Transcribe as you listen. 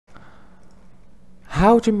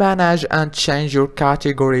how to manage and change your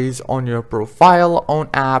categories on your profile on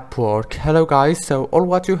Upwork. Hello guys, so all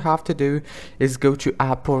what you have to do is go to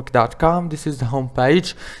upwork.com. This is the home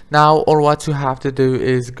page. Now all what you have to do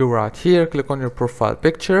is go right here, click on your profile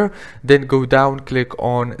picture, then go down, click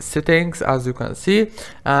on settings as you can see,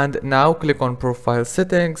 and now click on profile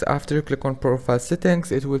settings. After you click on profile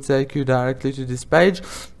settings, it will take you directly to this page.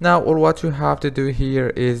 Now all what you have to do here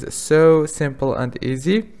is so simple and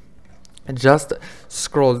easy. Just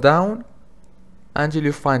scroll down until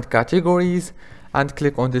you find categories and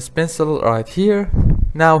click on this pencil right here.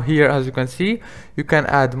 Now here, as you can see, you can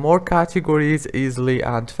add more categories easily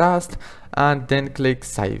and fast, and then click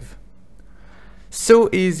save. So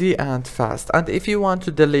easy and fast. And if you want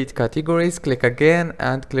to delete categories, click again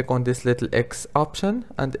and click on this little X option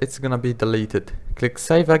and it's gonna be deleted. Click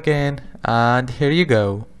save again, and here you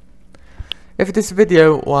go. If this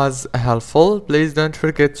video was helpful, please don't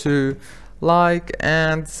forget to like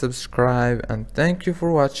and subscribe, and thank you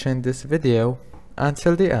for watching this video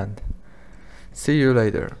until the end. See you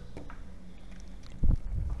later.